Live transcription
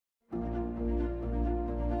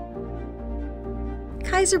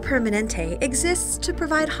Kaiser Permanente exists to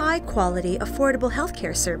provide high-quality, affordable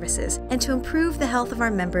healthcare services and to improve the health of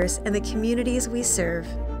our members and the communities we serve.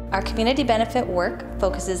 Our community benefit work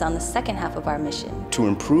focuses on the second half of our mission: to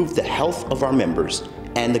improve the health of our members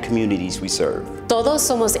and the communities we serve. Todos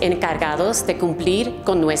somos encargados de cumplir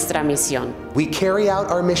con nuestra misión. We carry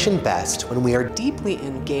out our mission best when we are deeply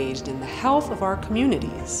engaged in the health of our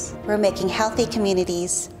communities. We're making healthy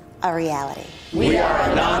communities a reality. We are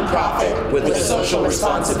a nonprofit with a social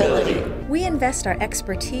responsibility. We invest our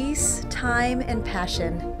expertise, time, and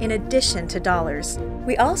passion in addition to dollars.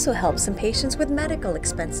 We also help some patients with medical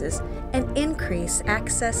expenses and increase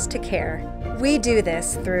access to care. We do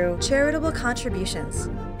this through charitable contributions,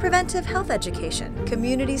 preventive health education,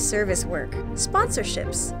 community service work,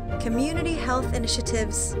 sponsorships, community health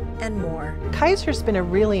initiatives, and more. Kaiser's been a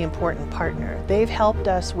really important partner. They've helped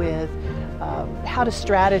us with how to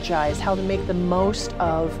strategize, how to make the most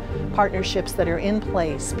of partnerships that are in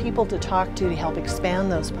place, people to talk to help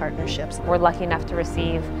expand those partnerships. We're lucky enough to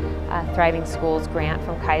receive a Thriving Schools grant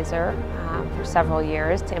from Kaiser for several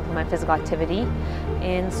years to implement physical activity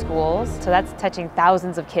in schools. So that's touching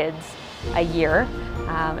thousands of kids a year,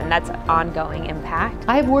 and that's ongoing impact.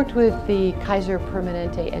 I've worked with the Kaiser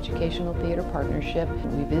Permanente Educational Theater Partnership.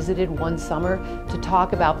 We visited one summer to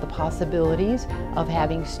talk about the possibilities of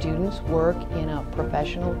having students work in a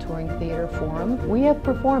professional touring theater forum. We have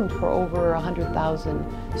performed for over 100,000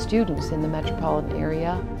 students in the metropolitan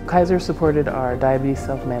area. Kaiser supported our diabetes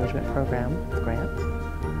self-management program with grants.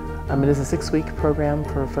 It is a 6-week program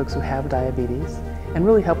for folks who have diabetes and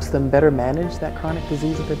really helps them better manage that chronic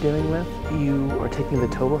disease that they're dealing with. You are taking the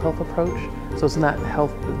total health approach, so it's not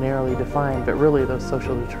health narrowly defined, but really those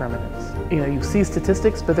social determinants. You see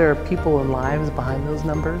statistics, but there are people and lives behind those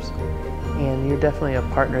numbers, and you're definitely a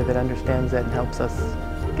partner that understands that and helps us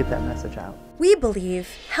get that message out. We believe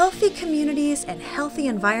healthy communities and healthy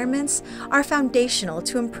environments are foundational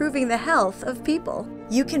to improving the health of people.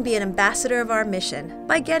 You can be an ambassador of our mission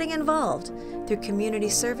by getting involved through community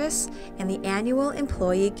service and the annual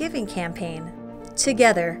employee giving campaign.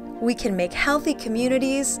 Together, we can make healthy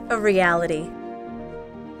communities a reality.